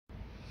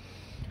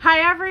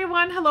Hi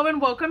everyone, hello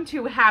and welcome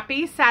to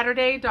Happy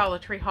Saturday Dollar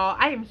Tree haul.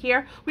 I am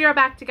here, we are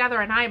back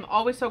together, and I am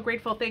always so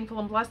grateful, thankful,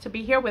 and blessed to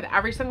be here with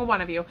every single one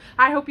of you.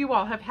 I hope you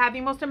all have had the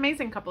most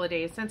amazing couple of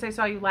days since I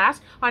saw you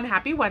last on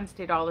Happy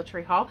Wednesday Dollar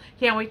Tree haul.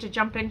 Can't wait to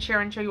jump in,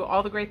 share, and show you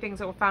all the great things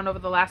that were found over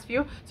the last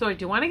few. So I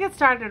do want to get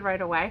started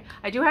right away.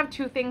 I do have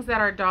two things that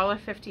are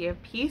 $1.50 a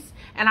piece,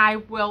 and I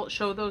will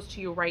show those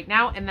to you right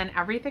now, and then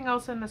everything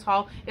else in this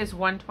haul is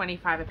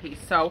 $1.25 a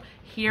piece. So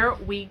here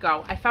we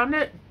go. I found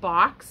a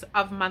box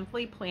of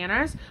monthly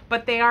planners,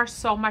 but they are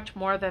so much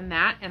more than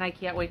that, and I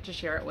can't wait to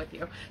share it with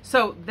you.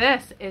 So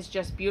this is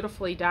just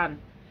beautifully done.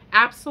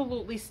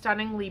 Absolutely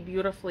stunningly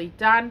beautifully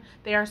done.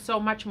 They are so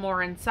much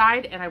more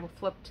inside, and I will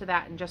flip to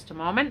that in just a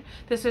moment.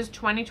 This is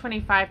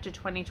 2025 to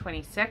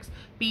 2026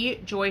 Be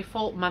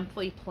Joyful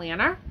Monthly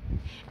Planner.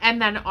 And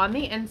then on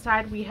the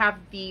inside we have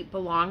the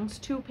Belongs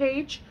To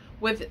page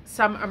with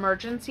some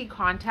emergency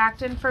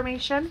contact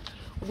information.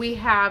 We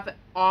have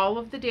all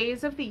of the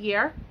days of the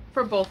year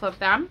for both of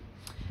them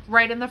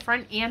right in the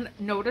front, and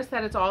notice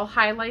that it's all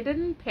highlighted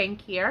in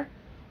pink here.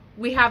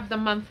 We have the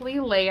monthly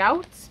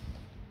layouts,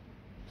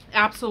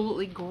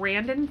 absolutely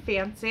grand and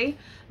fancy.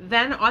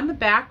 Then on the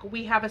back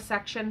we have a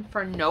section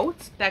for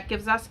notes that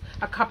gives us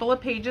a couple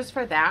of pages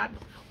for that.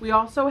 We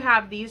also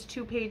have these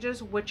two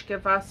pages which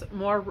give us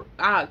more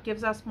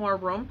gives us more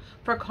room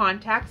for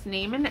contacts,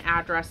 name, and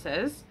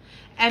addresses.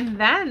 And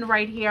then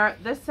right here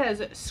this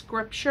says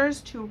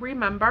scriptures to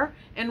remember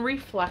and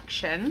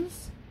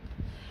reflections.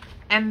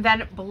 And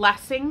then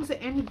blessings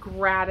and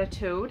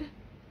gratitude.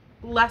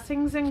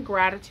 Blessings and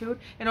gratitude.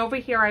 And over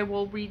here I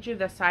will read you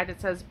this side. It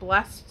says,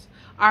 blessed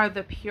are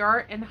the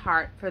pure in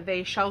heart, for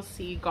they shall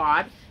see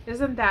God.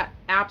 Isn't that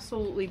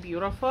absolutely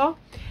beautiful?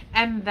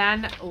 And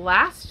then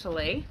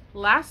lastly,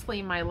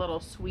 my little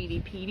sweetie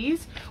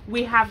peeties,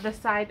 we have the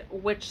side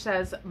which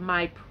says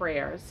my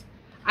prayers.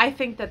 I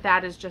think that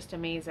that is just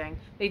amazing.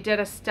 They did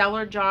a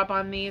stellar job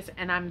on these,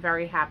 and I'm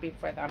very happy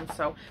for them.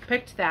 So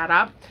picked that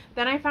up.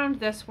 Then I found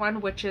this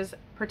one, which is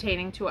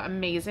pertaining to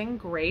Amazing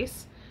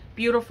Grace.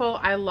 Beautiful.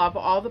 I love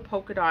all the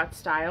polka dot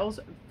styles.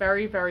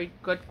 Very, very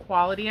good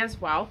quality as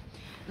well.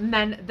 And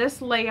then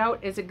this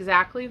layout is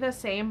exactly the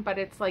same, but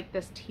it's like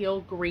this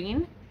teal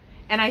green.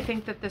 And I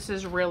think that this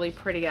is really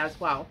pretty as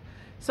well.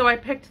 So I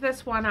picked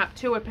this one up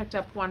too. I picked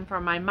up one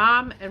for my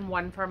mom and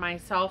one for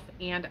myself,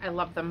 and I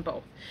love them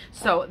both.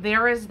 So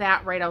there is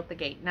that right out the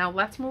gate. Now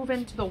let's move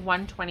into the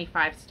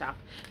 $1.25 stuff.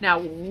 Now,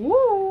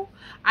 woo!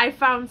 I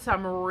found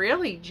some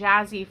really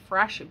jazzy,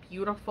 fresh,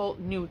 beautiful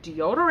new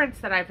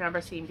deodorants that I've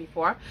never seen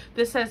before.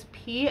 This says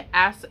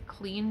PS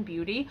Clean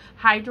Beauty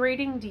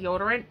Hydrating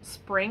Deodorant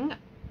Spring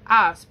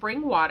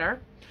Water.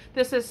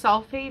 This is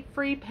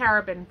sulfate-free,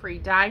 paraben-free,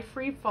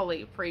 dye-free,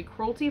 folate-free,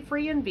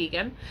 cruelty-free, and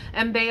vegan.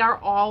 And they are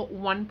all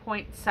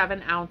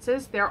 1.7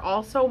 ounces. They're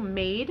also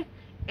made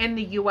in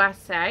the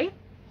USA.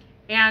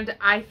 And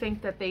I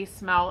think that they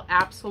smell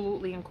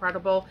absolutely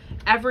incredible.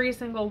 Every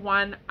single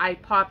one, I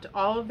popped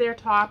all of their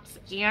tops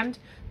and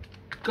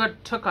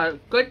took a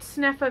good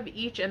sniff of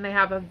each. And they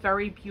have a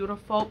very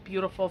beautiful,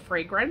 beautiful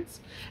fragrance.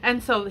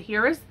 And so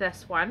here is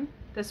this one.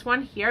 This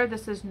one here,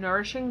 this is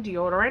Nourishing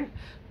Deodorant,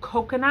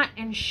 Coconut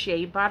and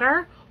Shea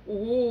Butter.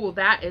 Ooh,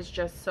 that is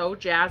just so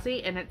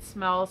jazzy, and it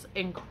smells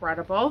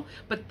incredible.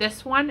 But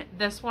this one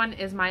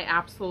is my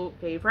absolute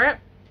favorite.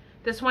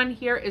 This one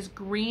here is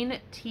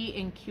Green Tea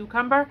and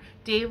Cucumber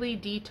Daily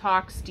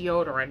Detox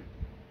Deodorant.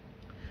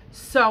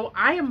 So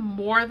I am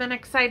more than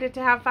excited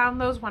to have found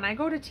those. When I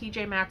go to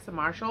TJ Maxx and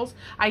Marshalls,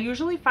 I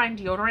usually find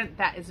deodorant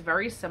that is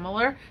very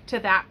similar to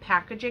that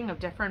packaging of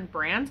different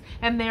brands,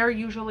 and they're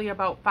usually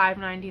about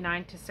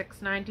 $5.99 to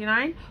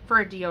 $6.99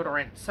 for a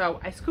deodorant. So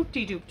I scooped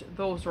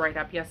those right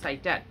up. Yes, I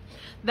did.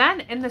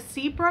 Then in the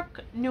Seabrook,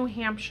 New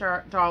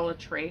Hampshire Dollar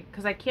Tree,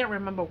 because I can't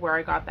remember where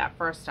I got that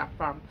first stuff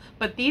from,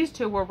 but these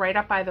two were right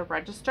up by the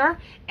register,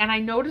 and I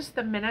noticed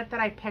the minute that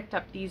I picked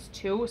up these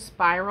two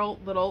spiral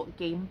little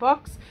game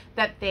books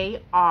that they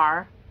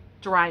are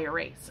dry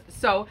erase.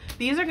 So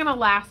these are going to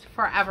last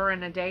forever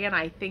and a day, and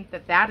I think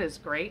that that is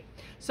great.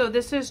 So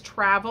this is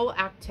Travel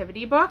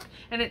Activity Book,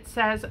 and it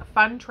says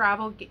fun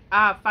travel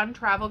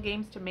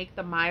games to make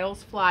the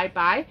miles fly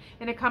by,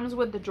 and it comes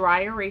with the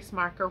dry erase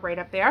marker right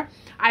up there.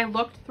 I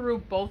looked through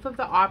both of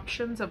the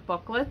options of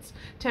booklets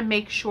to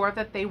make sure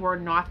that they were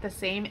not the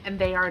same, and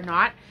they are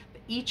not.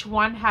 Each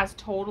one has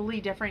totally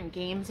different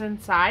games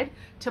inside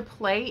to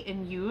play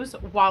and use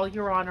while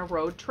you're on a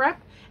road trip,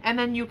 and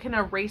then you can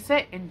erase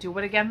it and do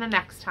it again the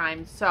next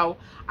time. So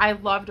I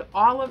loved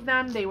all of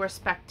them. They were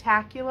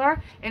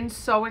spectacular and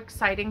so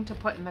exciting to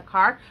put in the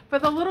car for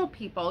the little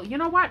people. You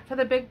know what? For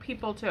the big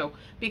people too,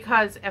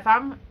 because if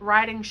I'm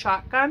riding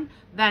shotgun,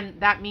 then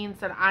that means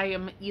that I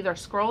am either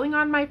scrolling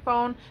on my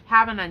phone,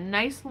 having a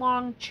nice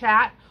long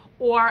chat,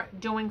 or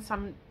doing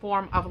some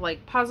form of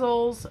like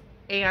puzzles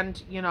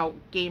and, you know,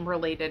 game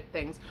related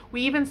things.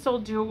 We even still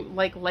do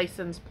like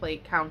license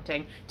plate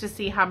counting to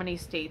see how many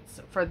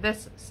states for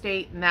this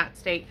state and that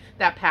state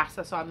that pass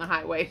us on the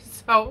highway.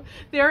 So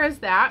there is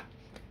that.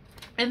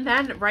 And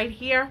then right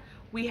here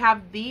we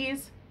have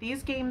these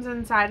these games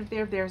inside of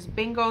there. There's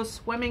bingo,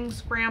 swimming,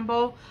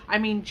 scramble. I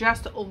mean,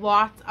 just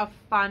lots of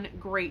fun,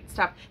 great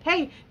stuff.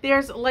 Hey,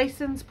 there's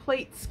license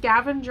plate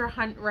scavenger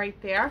hunt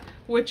right there,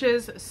 which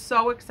is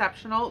so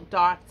exceptional.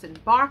 Dots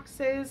and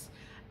boxes.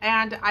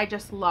 And I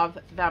just love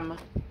them.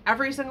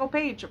 Every single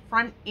page,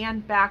 front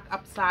and back,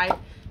 upside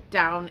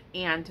down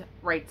and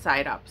right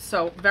side up.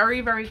 So very,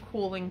 very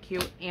cool and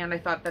cute, and I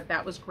thought that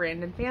that was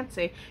grand and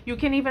fancy. You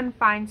can even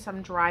find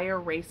some dry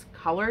erase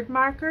colored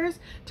markers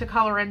to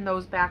color in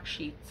those back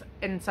sheets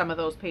in some of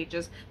those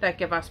pages that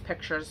give us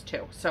pictures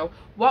too. So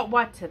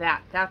what to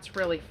that? That's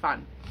really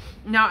fun.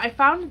 Now I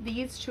found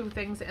these two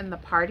things in the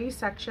party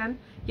section.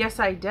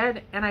 Yes, I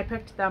did, and I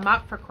picked them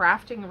up for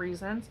crafting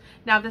reasons.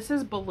 Now this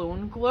is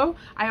balloon glue.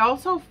 I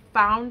also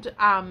found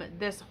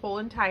this whole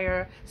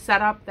entire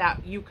setup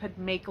that you could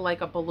make like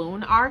a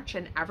balloon arch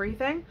and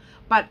everything,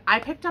 but I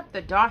picked up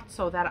the dots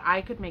so that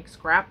I could make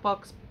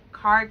scrapbooks,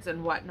 cards,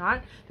 and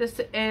whatnot.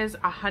 This is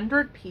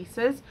 100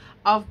 pieces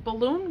of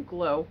balloon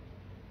glue,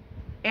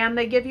 and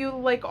they give you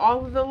like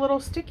all of the little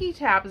sticky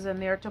tabs in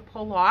there to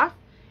pull off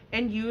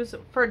and use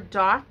for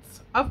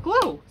dots of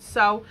glue.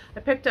 So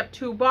I picked up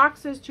 2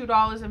 boxes,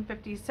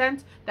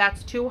 $2.50.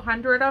 That's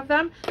 200 of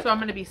them. So I'm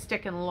going to be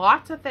sticking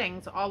lots of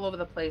things all over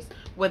the place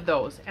with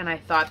those. And I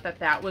thought that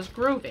that was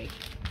groovy.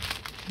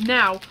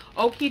 Now,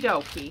 okie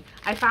dokie,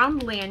 I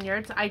found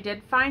lanyards. I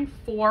did find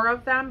 4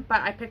 of them, but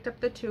I picked up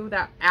the 2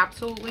 that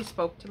absolutely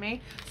spoke to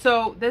me.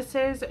 So this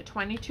is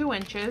 22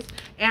 inches,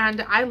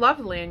 and I love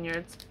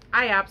lanyards.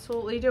 I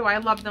absolutely do. I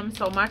love them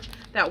so much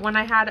that when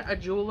I had a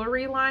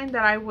jewelry line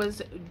that I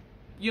was,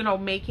 you know,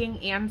 making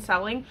and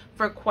selling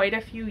for quite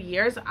a few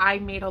years, I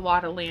made a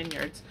lot of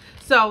lanyards.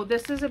 So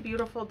this is a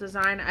beautiful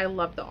design. I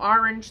love the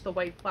orange, the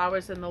white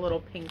flowers, and the little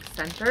pink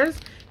centers.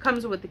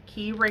 Comes with the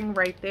key ring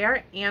right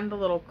there and the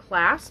little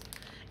clasp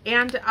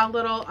and a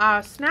little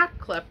snap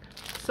clip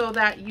so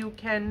that you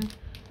can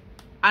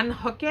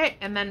unhook it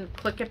and then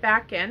click it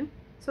back in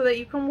so that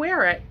you can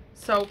wear it.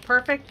 So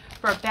perfect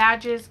for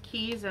badges,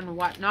 keys, and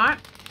whatnot.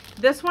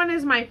 This one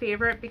is my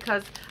favorite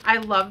because I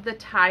love the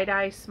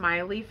tie-dye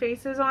smiley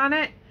faces on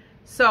it.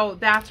 So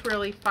that's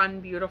really fun,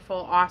 beautiful,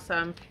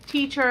 awesome.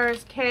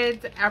 Teachers,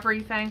 kids,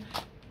 everything.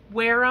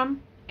 Wear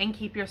them and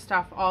keep your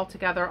stuff all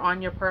together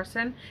on your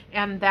person.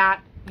 And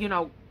that, you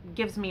know,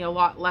 gives me a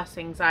lot less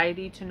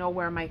anxiety to know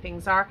where my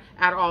things are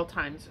at all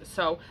times.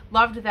 So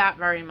loved that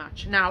very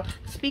much. Now,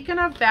 speaking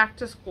of back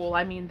to school,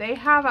 I mean, they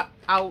have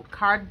out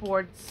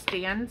cardboard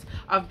stands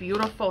of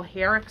beautiful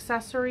hair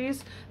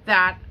accessories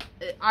that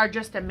are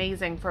just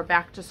amazing for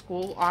back to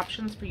school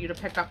options for you to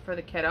pick up for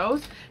the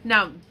kiddos.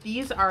 Now,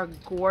 these are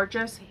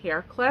gorgeous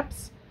hair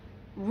clips.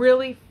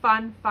 Really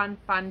fun,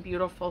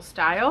 beautiful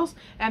styles.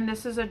 And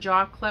this is a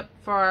jaw clip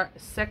for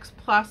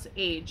 6+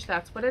 age.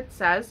 That's what it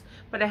says.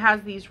 But it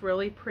has these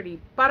really pretty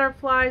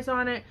butterflies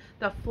on it.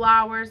 The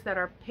flowers that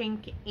are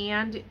pink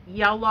and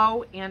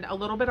yellow and a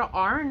little bit of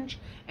orange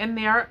in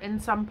there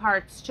in some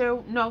parts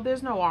too. No,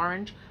 there's no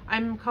orange.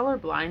 I'm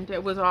colorblind.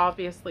 It was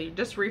obviously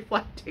just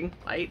reflecting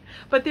light.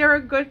 But they're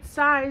a good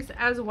size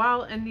as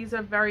well. And these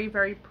are very,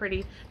 very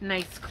pretty,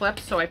 nice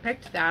clips. So I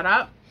picked that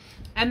up.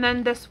 And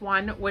then this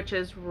one, which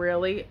is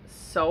really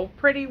so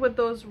pretty with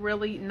those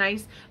really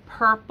nice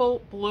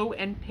purple, blue,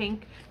 and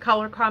pink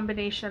color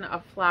combination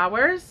of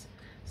flowers.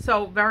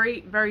 So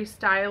very, very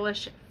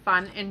stylish,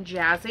 fun, and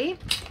jazzy.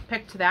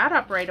 Picked that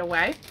up right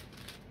away.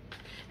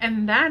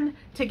 And then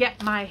to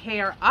get my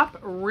hair up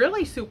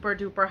really super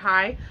duper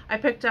high, I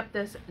picked up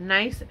this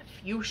nice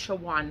fuchsia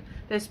one.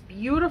 This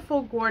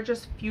beautiful,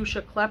 gorgeous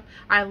fuchsia clip.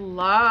 I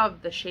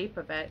love the shape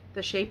of it.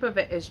 The shape of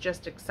it is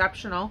just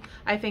exceptional.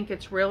 I think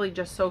it's really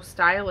just so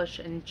stylish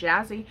and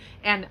jazzy.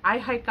 And I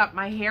hike up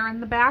my hair in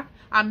the back.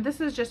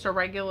 This is just a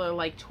regular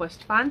like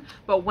twist fun,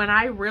 but when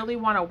I really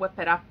want to whip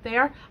it up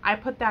there, I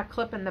put that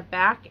clip in the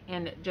back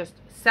and just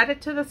set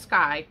it to the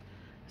sky.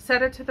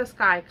 Set it to the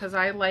sky because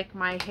I like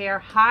my hair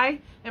high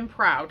and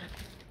proud.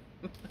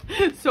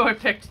 So I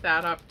picked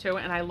that up too,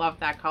 and I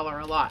love that color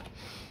a lot.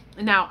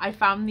 Now I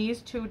found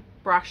these 2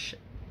 brush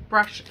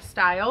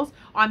styles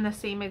on the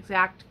same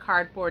exact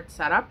cardboard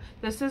setup.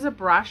 This is a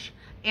brush,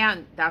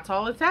 and that's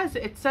all it says.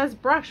 It says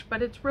brush,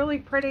 but it's really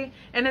pretty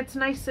and it's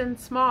nice and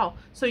small,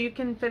 so you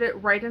can fit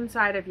it right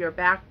inside of your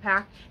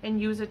backpack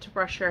and use it to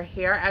brush your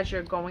hair as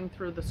you're going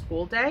through the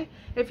school day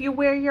if you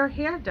wear your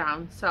hair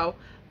down. So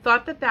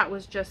thought that that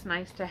was just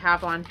nice to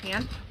have on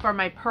hand for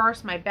my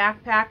purse, my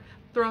backpack.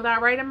 Throw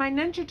that right in my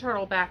Ninja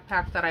Turtle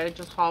backpack that I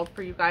just hauled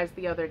for you guys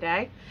the other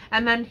day.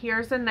 And then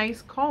here's a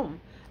nice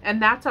comb.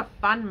 And that's a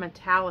fun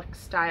metallic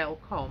style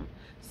comb.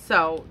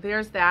 So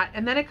there's that.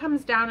 And then it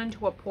comes down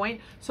into a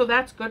point. So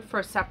that's good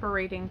for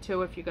separating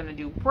too if you're going to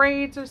do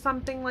braids or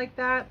something like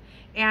that.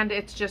 And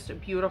it's just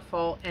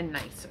beautiful and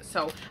nice.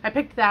 So I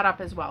picked that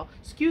up as well.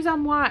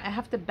 Excuse-moi, I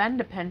have to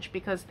bend a pinch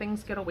because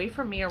things get away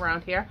from me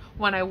around here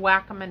when I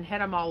whack them and hit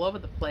them all over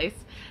the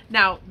place.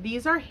 Now,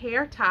 these are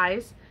hair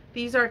ties.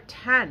 These are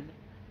 10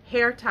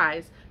 hair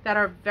ties that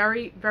are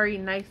very, very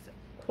nice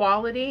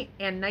quality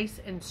and nice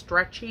and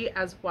stretchy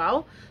as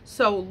well.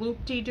 So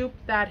loop-de-doop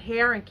that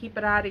hair and keep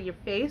it out of your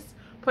face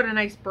put a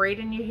nice braid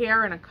in your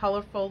hair and a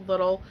colorful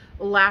little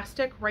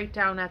elastic right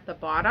down at the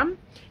bottom.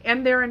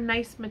 And they're a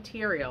nice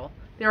material.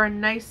 They're a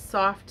nice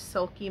soft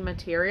silky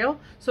material,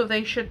 so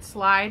they should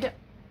slide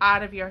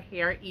out of your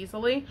hair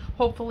easily.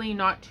 Hopefully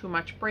not too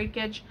much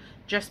breakage.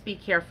 Just be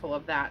careful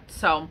of that.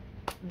 So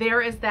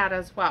there is that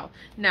as well.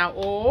 Now,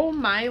 oh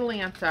my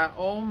Lanta,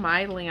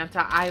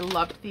 I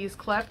loved these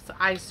clips.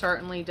 I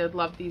certainly did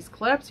love these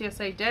clips. Yes,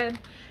 I did.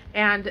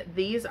 And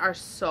these are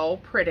so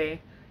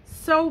pretty.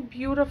 So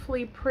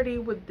beautifully pretty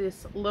with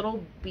this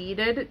little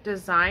beaded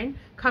design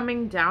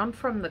coming down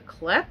from the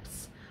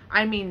clips.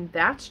 I mean,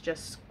 that's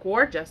just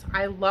gorgeous.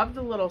 I love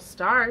the little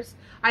stars.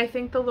 I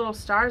think the little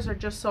stars are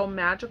just so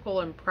magical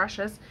and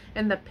precious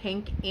in the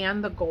pink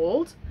and the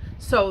gold.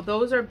 So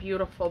those are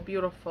beautiful,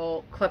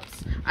 beautiful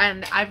clips.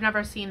 And I've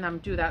never seen them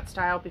do that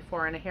style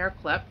before in a hair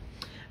clip.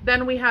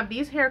 Then we have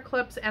these hair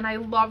clips, and I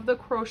love the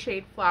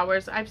crocheted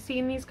flowers. I've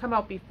seen these come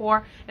out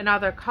before in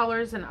other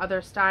colors and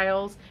other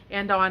styles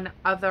and on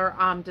other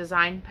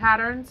design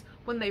patterns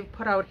when they've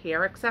put out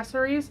hair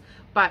accessories,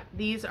 but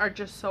these are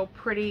just so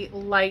pretty,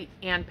 light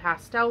and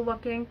pastel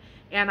looking,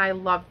 and I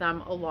love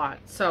them a lot.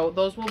 So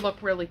those will look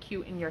really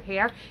cute in your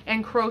hair,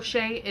 and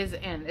crochet is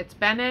in. It's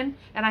been in,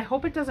 and I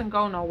hope it doesn't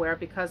go nowhere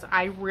because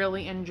I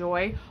really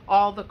enjoy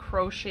all the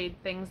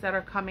crocheted things that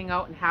are coming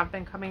out and have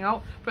been coming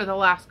out for the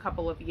last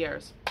couple of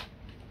years.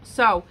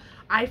 So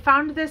I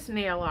found this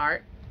nail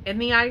art in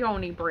the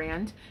Ioni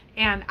brand,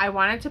 and I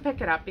wanted to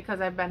pick it up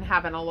because I've been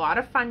having a lot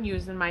of fun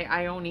using my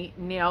Ioni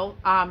nail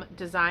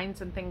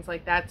designs and things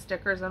like that,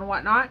 stickers and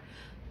whatnot.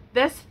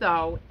 This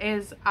though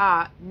is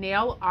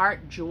nail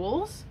art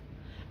jewels,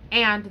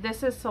 and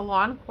this is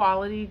salon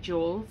quality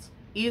jewels.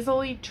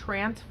 Easily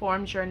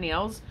transforms your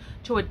nails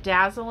to a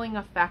dazzling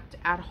effect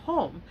at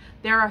home.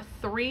 There are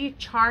 3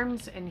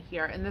 charms in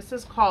here, and this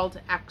is called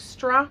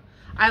Extra.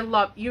 I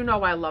love, you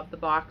know, I love the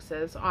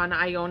boxes on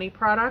Ioni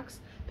products.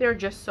 They're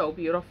just so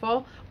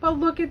beautiful. But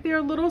look at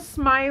their little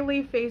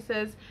smiley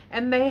faces,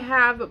 and they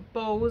have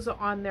bows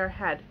on their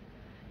head.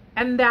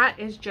 And that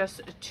is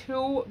just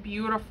too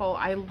beautiful.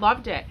 I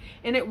loved it.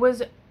 And it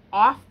was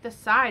off the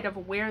side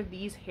of where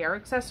these hair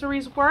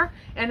accessories were,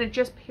 and it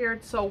just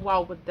paired so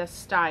well with this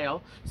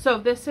style. So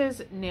this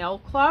is Nail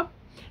Club,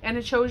 and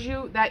it shows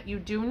you that you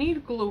do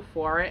need glue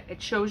for it.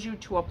 It shows you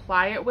to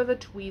apply it with a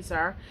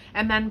tweezer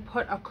and then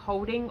put a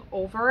coating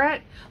over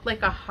it,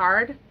 like a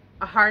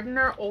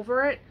hardener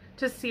over it,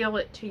 to seal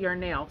it to your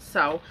nail.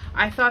 So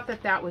I thought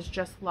that that was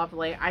just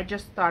lovely. I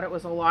just thought it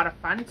was a lot of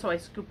fun, so I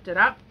scooped it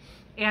up,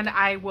 and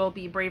I will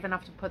be brave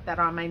enough to put that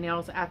on my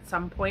nails at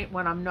some point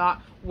when I'm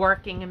not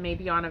working and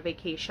maybe on a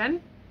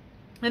vacation.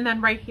 And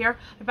then right here,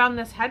 I found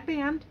this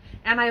headband,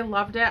 and I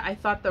loved it. I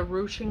thought the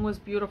ruching was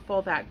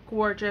beautiful. That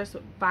gorgeous,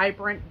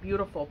 vibrant,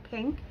 beautiful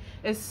pink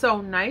is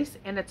so nice,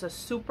 and it's a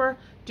super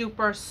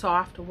duper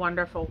soft,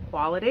 wonderful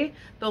quality.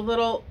 The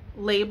little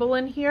label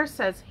in here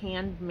says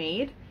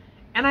handmade,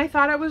 and I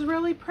thought it was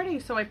really pretty,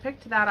 so I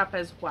picked that up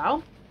as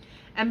well.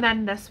 And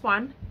then this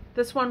one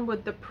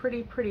with the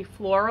pretty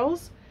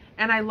florals,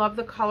 and I love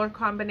the color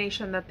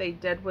combination that they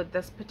did with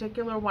this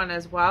particular one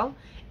as well,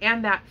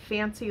 and that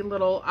fancy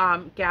little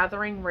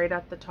gathering right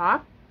at the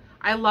top.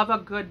 I love a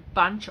good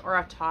bunch or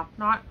a top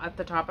knot at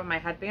the top of my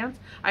headbands.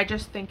 I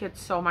just think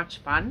it's so much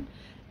fun.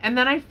 And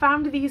then I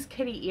found these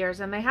kitty ears,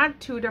 and they had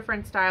 2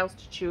 different styles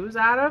to choose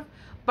out of,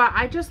 but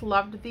I just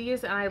loved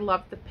these, and I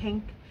loved the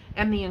pink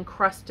and the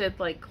encrusted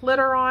like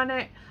glitter on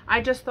it.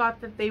 I just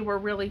thought that they were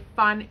really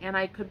fun, and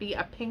I could be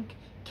a pink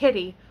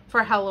kitty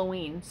for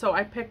Halloween, so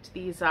I picked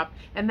these up.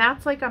 And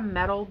that's like a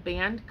metal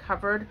band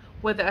covered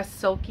with a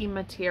silky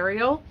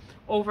material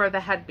over the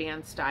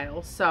headband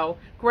style, so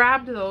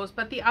grabbed those.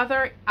 But the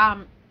other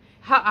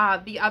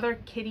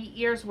kitty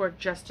ears were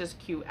just as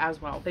cute as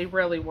well. They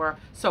really were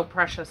so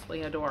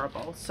preciously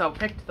adorable, so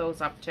picked those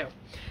up too.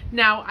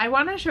 Now I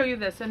want to show you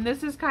this, and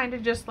this is kind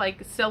of just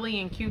like silly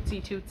and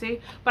cutesy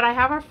tootsy, but I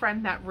have a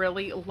friend that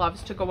really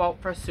loves to go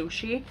out for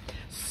sushi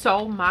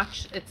so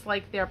much. It's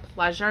like their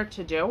pleasure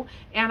to do,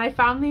 and I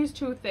found these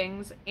 2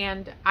 things,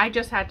 and I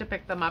just had to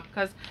pick them up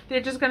because they're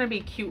just going to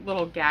be cute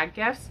little gag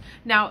gifts.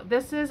 Now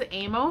this is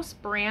Amos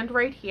brand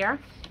right here,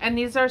 and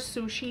these are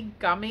sushi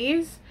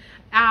gummies,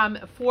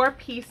 4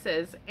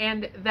 pieces,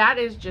 and that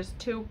is just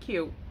too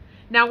cute.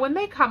 Now when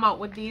they come out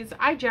with these,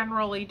 I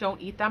generally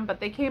don't eat them, but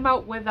they came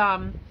out with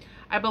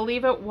I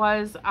believe it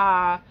was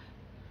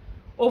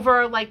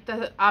over like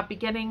the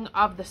beginning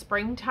of the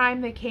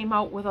springtime, they came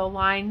out with a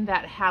line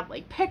that had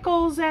like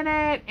pickles in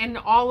it and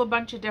all a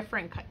bunch of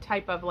different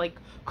type of like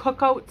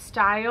cookout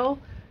style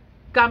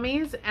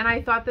gummies, and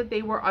I thought that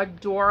they were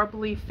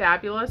adorably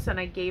fabulous, and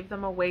I gave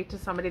them away to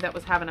somebody that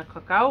was having a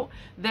cookout.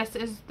 This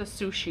is the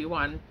sushi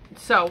one.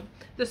 So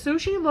the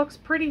sushi looks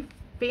pretty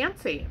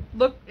fancy.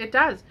 Look, it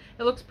does.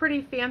 It looks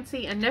pretty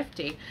fancy and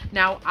nifty.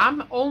 Now,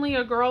 I'm only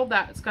a girl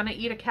that's gonna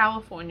eat a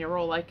California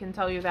roll, I can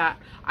tell you that.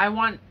 I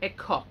want it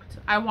cooked.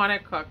 I want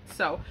it cooked.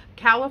 So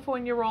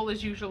California roll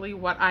is usually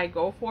what I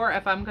go for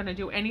if I'm gonna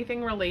do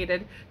anything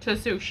related to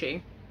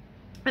sushi.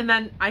 And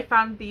then I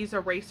found these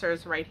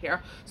erasers right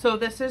here. So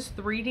this is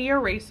 3D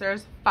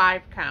erasers,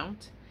 5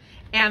 count.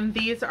 And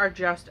these are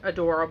just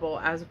adorable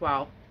as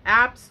well.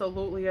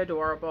 Absolutely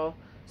adorable.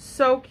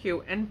 So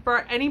cute. And for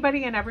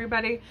anybody and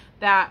everybody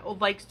that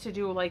likes to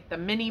do like the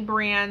mini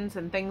brands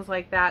and things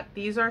like that,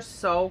 these are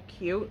so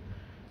cute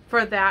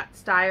for that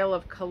style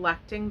of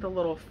collecting the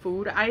little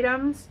food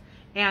items,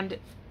 and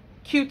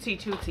cutesy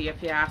tootsy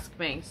if you ask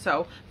me.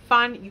 So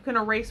fun. You can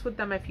erase with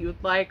them if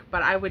you'd like,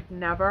 but I would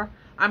never.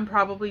 I'm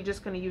probably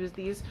just going to use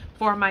these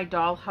for my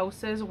doll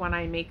houses when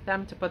I make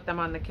them, to put them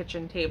on the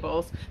kitchen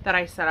tables that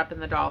I set up in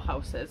the doll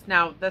houses.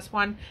 Now this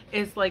one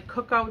is like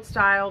cookout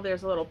style.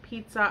 There's a little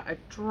pizza, a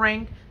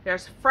drink,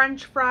 there's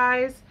French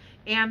fries,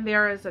 and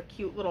there is a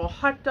cute little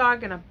hot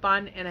dog and a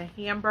bun and a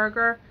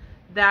hamburger.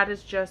 That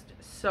is just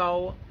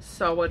so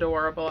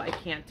adorable. I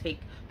can't take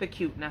the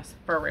cuteness,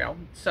 for real.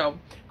 So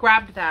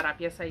grabbed that up.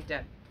 Yes, I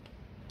did.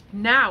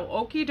 Now,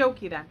 okie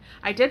dokie then.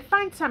 I did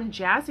find some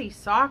jazzy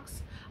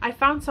socks. I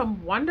found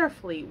some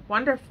wonderfully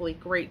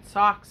great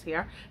socks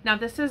here. Now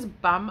this is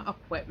Bum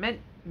Equipment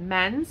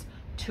men's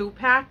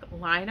 2-pack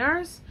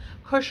liners,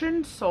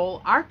 cushioned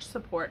sole, arch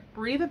support,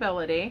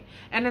 breathability,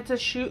 and it's a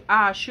shoe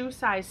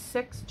size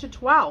 6 to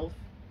 12.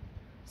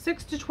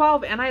 6 to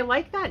 12, and I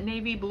like that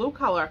navy blue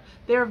color.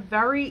 They're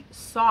very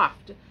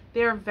soft.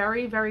 They're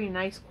very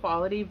nice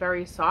quality,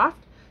 very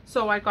soft.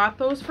 So I got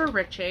those for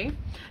Richie.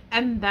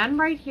 And then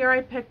right here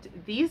I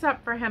picked these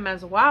up for him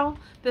as well.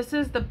 This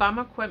is the Bum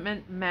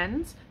Equipment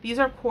men's. These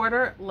are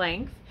quarter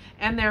length,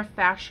 and they're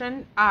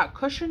fashion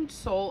cushioned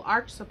sole,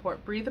 arch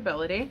support,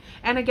 breathability.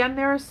 And again,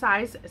 they're a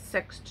size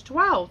 6 to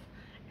 12.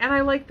 And I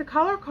like the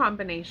color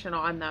combination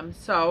on them.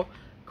 So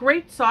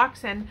great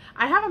socks. And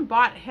I haven't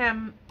bought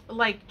him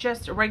like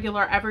just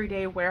regular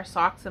everyday wear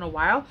socks in a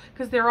while,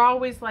 because they're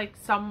always like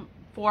some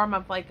form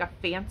of like a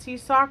fancy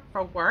sock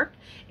for work,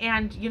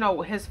 and you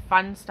know, his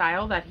fun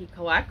style that he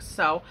collects.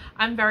 So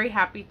I'm very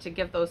happy to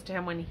give those to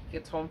him when he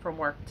gets home from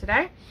work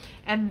today.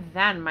 And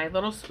then my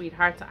little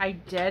sweethearts, I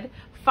did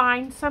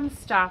find some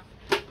stuff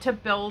to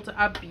build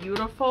a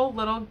beautiful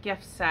little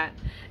gift set,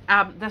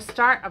 the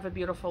start of a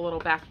beautiful little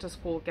back to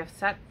school gift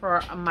set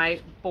for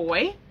my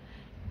boy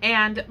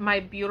and my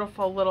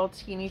beautiful little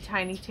teeny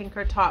tiny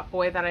Tinker Tot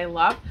boy that I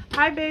love.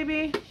 Hi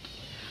baby.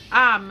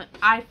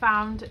 I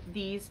found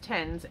these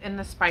tins in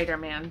the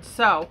Spider-Man.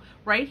 So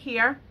right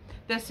here,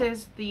 this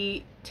is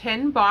the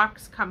Tin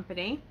Box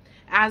Company,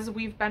 as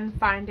we've been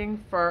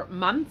finding for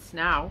months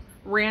now,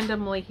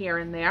 randomly here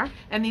and there.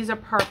 And these are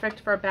perfect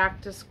for back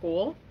to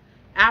school.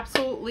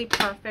 Absolutely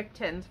perfect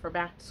tins for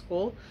back to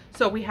school.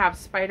 So we have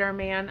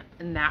Spider-Man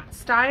in that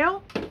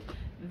style.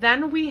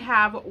 Then we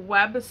have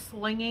web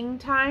slinging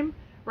time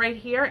right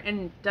here.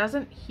 And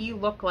doesn't he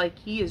look like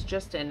he is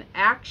just in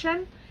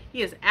action?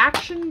 He is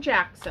Action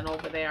Jackson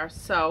over there.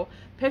 So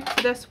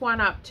picked this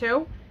one up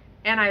too,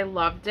 and I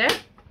loved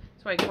it.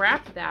 So I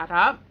grabbed that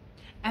up.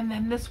 And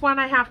then this one,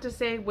 I have to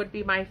say, would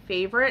be my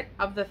favorite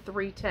of the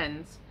 3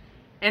 tins.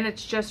 And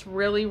it's just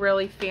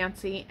really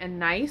fancy and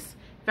nice.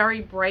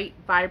 Very bright,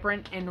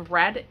 vibrant, and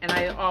red. And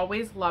I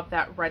always love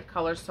that red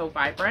color, so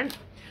vibrant.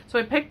 So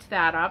I picked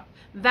that up.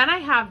 Then I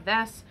have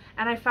this,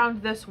 and I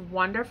found this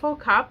wonderful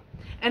cup.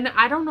 And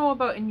I don't know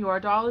about in your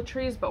Dollar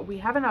Trees, but we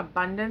have an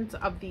abundance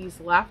of these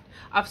left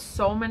of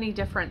so many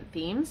different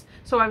themes.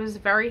 So I was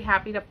very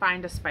happy to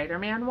find a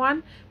Spider-Man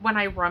one when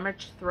I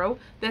rummaged through.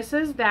 This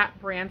is that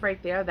brand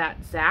right there,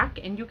 that Zach,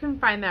 and you can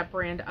find that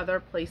brand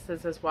other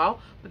places as well.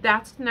 But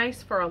that's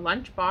nice for a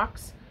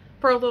lunchbox,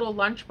 for a little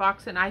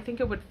lunchbox, and I think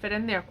it would fit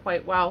in there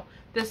quite well.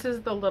 This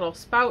is the little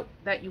spout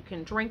that you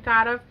can drink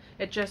out of.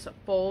 It just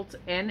folds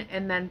in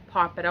and then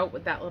pop it out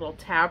with that little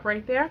tab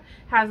right there.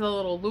 Has a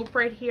little loop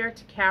right here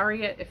to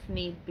carry it if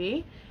need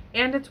be.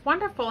 And it's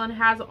wonderful and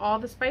has all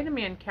the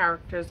Spider-Man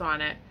characters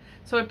on it.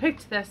 So I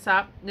picked this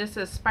up. This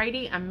is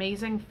Spidey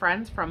Amazing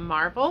Friends from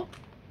Marvel.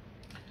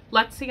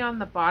 Let's see on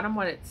the bottom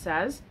what it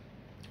says.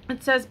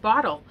 It says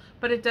bottle,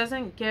 but it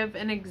doesn't give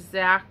an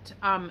exact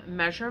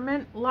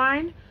measurement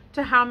line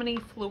to how many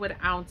fluid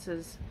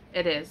ounces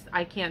it is.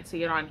 I can't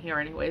see it on here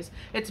anyways.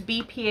 It's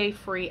BPA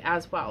free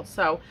as well.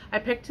 So I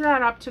picked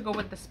that up to go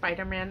with the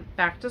Spider-Man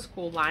back to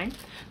school line.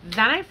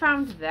 Then I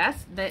found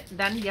this.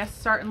 Then yes,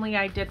 certainly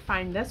I did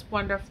find this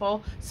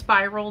wonderful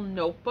spiral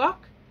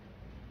notebook.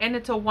 And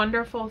it's a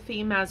wonderful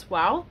theme as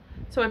well.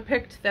 So I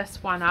picked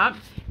this one up.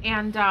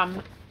 And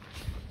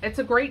it's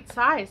a great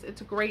size.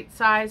 It's a great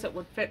size. It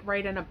would fit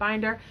right in a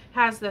binder.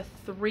 Has the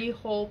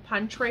 3-hole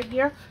punch right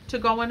here to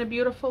go in a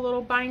beautiful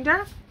little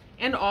binder.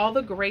 And all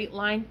the great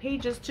line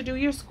pages to do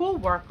your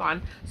schoolwork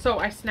on. So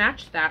I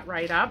snatched that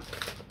right up.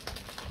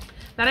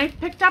 Then I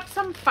picked up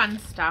some fun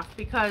stuff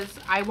because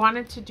I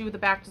wanted to do the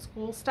back to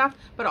school stuff,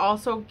 but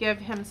also give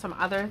him some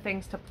other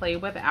things to play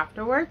with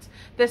afterwards.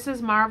 This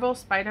is Marvel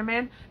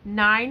Spider-Man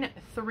 9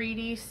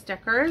 3D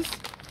stickers.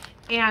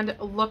 And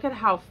look at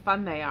how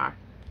fun they are.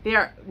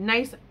 They're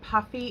nice,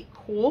 puffy,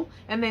 cool,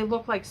 and they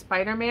look like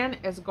Spider-Man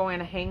is going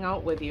to hang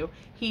out with you.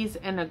 He's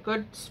in a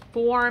good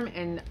form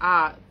and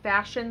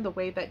fashion, the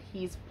way that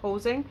he's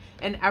posing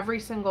in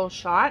every single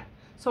shot.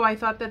 So I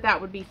thought that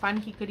that would be fun.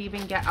 He could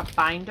even get a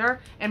binder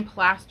and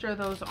plaster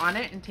those on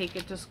it and take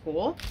it to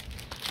school.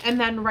 And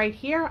then right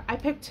here, I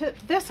picked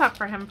this up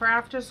for him for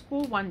after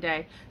school one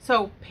day.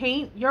 So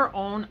paint your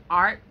own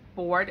art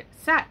board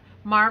set.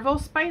 Marvel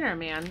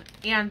Spider-Man,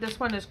 and this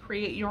one is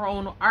create your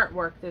own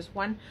artwork. There's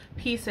one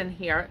piece in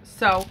here.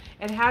 So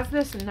it has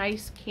this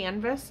nice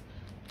canvas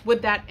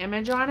with that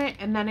image on it,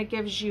 and then it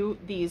gives you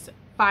these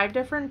 5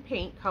 different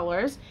paint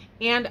colors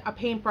and a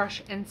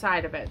paintbrush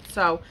inside of it.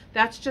 So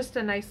that's just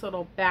a nice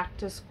little back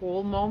to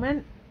school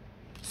moment,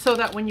 so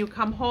that when you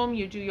come home,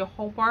 you do your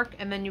homework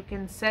and then you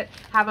can sit,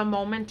 have a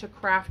moment to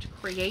craft,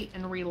 create,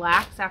 and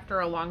relax after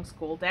a long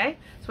school day.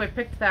 So I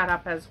picked that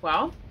up as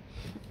well.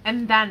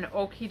 And then,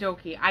 okie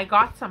dokie, I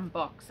got some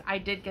books. I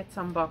did get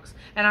some books,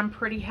 and I'm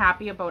pretty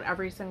happy about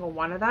every single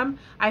one of them.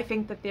 I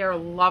think that they're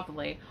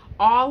lovely.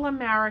 All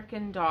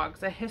American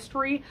Dogs, a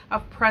history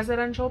of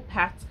presidential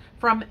pets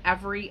from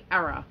every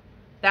era.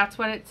 That's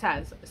what it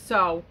says.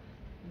 So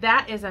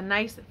that is a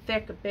nice,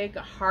 thick, big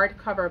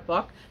hardcover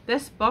book.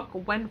 This book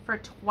went for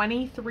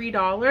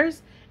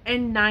 $23.99.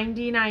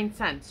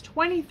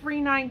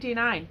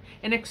 $23.99.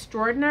 An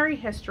extraordinary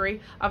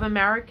history of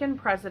American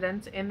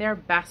presidents and their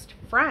best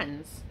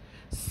friends.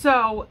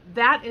 So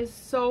that is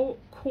so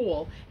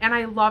cool. And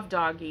I love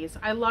doggies.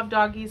 I love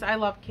doggies. I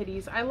love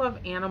kitties. I love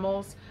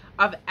animals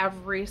of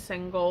every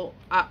single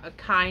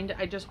kind.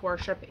 I just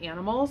worship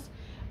animals.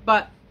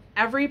 But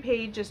every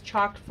page is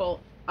chock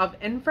full of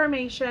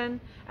information,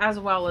 as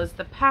well as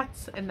the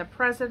pets and the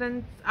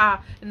presidents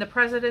and the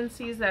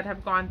presidencies that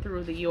have gone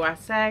through the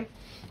USA,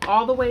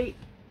 all the way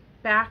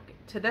back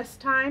to this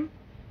time.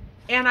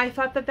 And I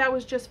thought that that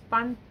was just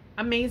fun,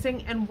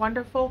 amazing, and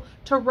wonderful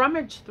to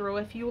rummage through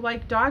if you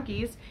like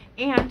doggies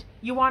and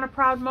you want a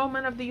proud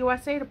moment of the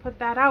USA to put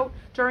that out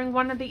during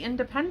one of the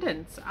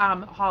Independence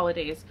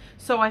holidays.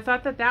 So I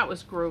thought that that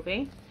was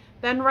groovy.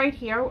 Then right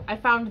here, I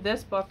found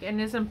this book,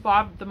 and isn't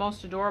Bob the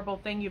most adorable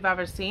thing you've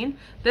ever seen?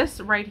 This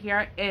right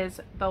here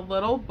is The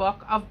Little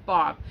Book of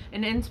Bob,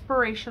 an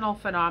inspirational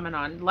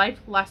phenomenon, life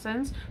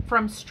lessons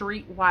from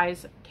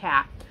Streetwise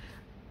Cat.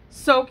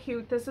 So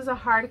cute. This is a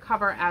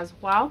hardcover as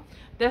well.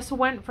 This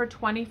went for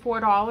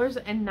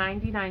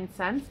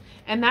 $24.99,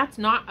 and that's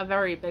not a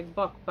very big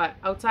book, but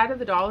outside of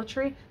the Dollar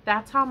Tree,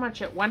 that's how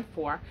much it went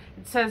for.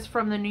 It says,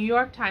 from the New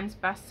York Times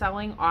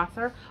best-selling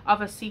author of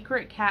A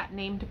Secret Cat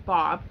Named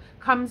Bob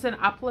comes an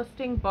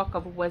uplifting book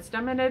of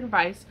wisdom and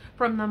advice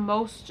from the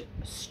most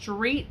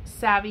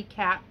street-savvy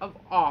cat of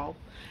all.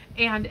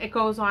 And it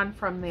goes on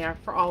from there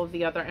for all of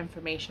the other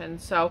information.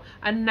 So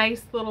a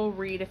nice little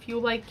read. If you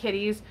like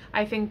kitties,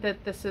 I think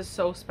that this is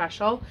so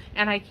special,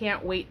 and I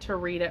can't wait to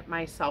read it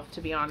myself, to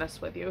be honest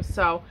with you.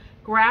 So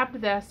grabbed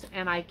this,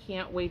 and I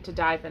can't wait to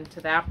dive into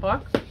that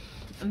book.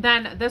 And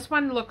then this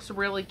one looks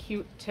really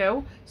cute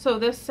too. So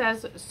this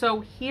says,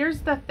 so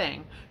here's the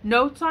thing,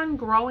 notes on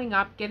growing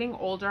up, getting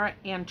older,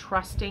 and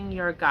trusting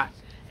your gut.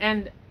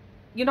 And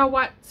you know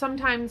what?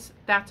 Sometimes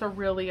that's a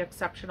really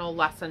exceptional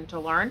lesson to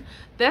learn.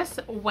 This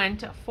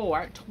went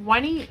for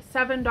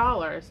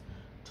 $27.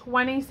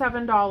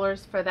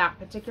 $27 for that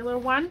particular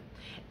one.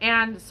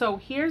 And so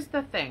here's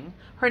the thing.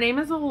 Her name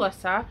is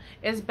Alyssa,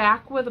 is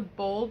back with a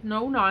bold,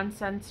 no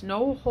nonsense,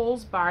 no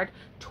holes barred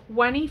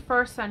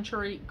 21st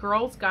century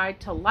girl's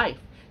guide to life,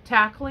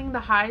 tackling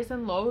the highs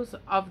and lows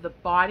of the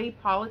body,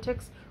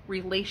 politics,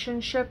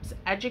 relationships,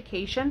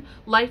 education,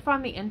 life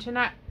on the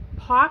internet,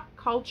 pop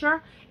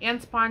culture, and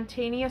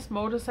spontaneous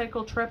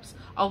motorcycle trips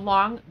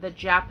along the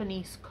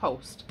Japanese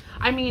coast.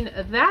 I mean,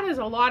 that is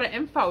a lot of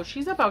info.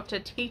 She's about to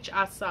teach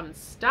us some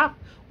stuff,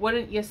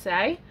 wouldn't you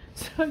say?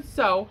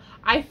 So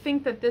I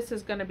think that this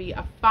is going to be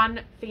a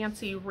fun,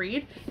 fancy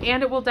read,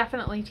 and it will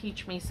definitely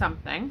teach me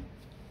something.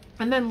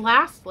 And then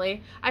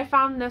lastly, I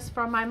found this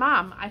for my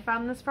mom.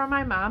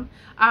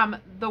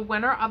 The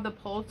winner of the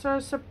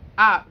Pulitzer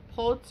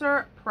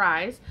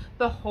Prize,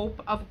 The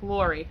Hope of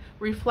Glory,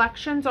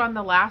 Reflections on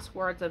the Last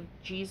Words of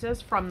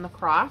Jesus from the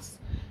Cross.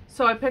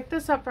 So I picked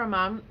this up for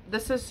Mom.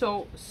 This is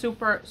so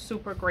super,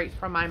 super great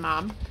for my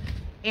mom.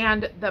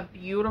 And the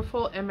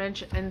beautiful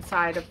image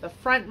inside of the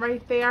front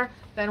right there.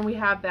 Then we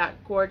have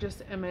that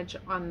gorgeous image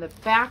on the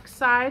back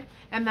side,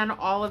 and then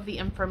all of the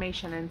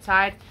information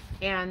inside.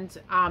 And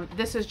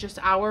this is just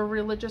our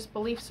religious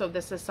belief, so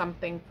this is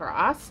something for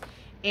us.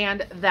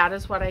 And that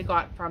is what I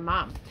got from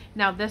Mom.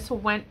 Now this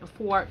went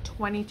for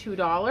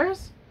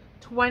 $22.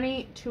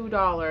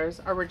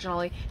 $22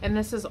 originally, and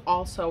this is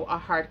also a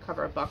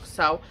hardcover book.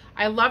 So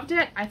I loved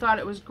it. I thought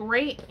it was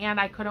great, and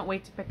I couldn't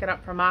wait to pick it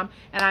up for Mom,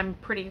 and I'm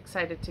pretty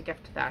excited to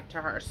gift that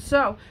to her.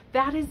 So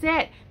that is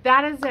it.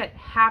 That is it.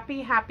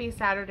 Happy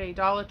Saturday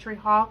Dollar Tree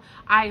haul.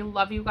 I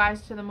love you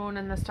guys to the moon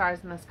and the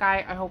stars in the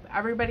sky. I hope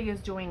everybody is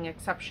doing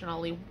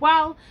exceptionally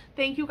well.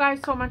 Thank you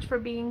guys so much for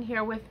being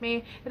here with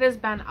me. It has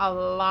been a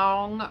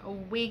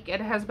long week.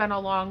 And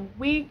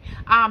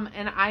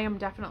I am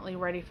definitely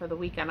ready for the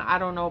weekend. I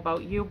don't know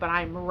about you, but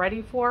I'm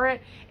ready for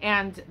it,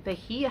 and the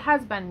heat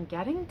has been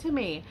getting to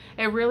me.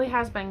 It really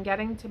has been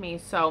getting to me.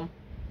 So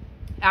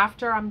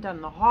after I'm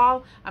done the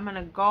haul, I'm going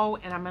to go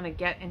and I'm going to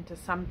get into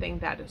something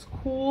that is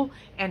cool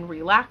and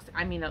relaxed.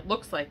 I mean, it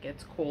looks like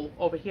it's cool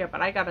over here,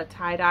 but I got a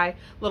tie-dye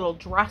little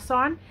dress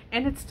on,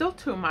 and it's still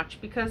too much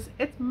because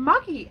it's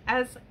muggy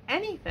as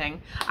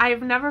anything.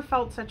 I've never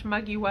felt such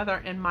muggy weather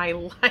in my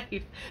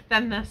life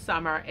than this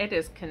summer. It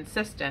is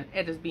consistent.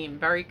 It is being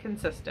very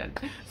consistent.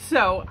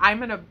 So I'm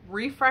going to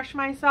refresh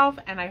myself,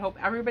 and I hope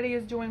everybody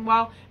is doing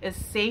well, is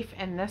safe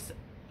in this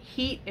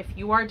heat if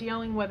you are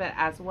dealing with it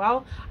as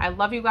well. I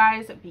love you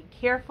guys. Be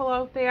careful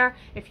out there.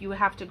 If you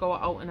have to go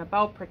out and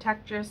about,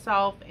 protect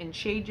yourself and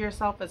shade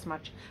yourself as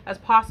much as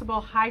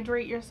possible.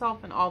 Hydrate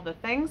yourself and all the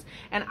things.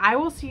 And I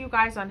will see you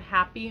guys on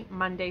Happy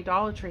Monday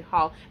Dollar Tree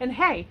haul. And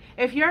hey,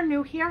 if you're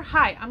new here,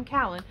 hi, I'm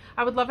Callan.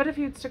 I would love it if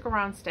you'd stick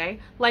around, stay,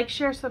 like,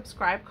 share,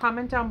 subscribe,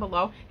 comment down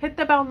below, hit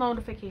the bell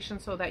notification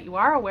so that you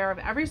are aware of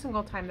every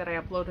single time that I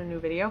upload a new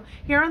video.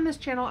 Here on this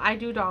channel, I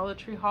do Dollar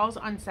Tree hauls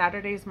on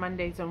Saturdays,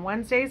 Mondays, and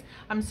Wednesdays.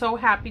 I'm so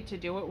happy to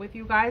do it with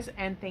you guys,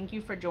 and thank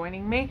you for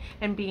joining me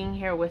and being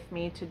here with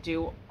me to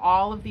do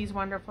all of these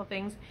wonderful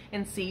things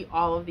and see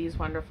all of these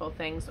wonderful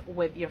things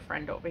with your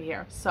friend over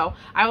here. So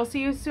I will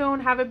see you soon.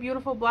 Have a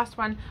beautiful, blessed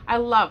one. I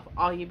love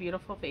all you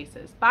beautiful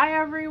faces. Bye,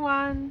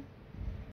 everyone.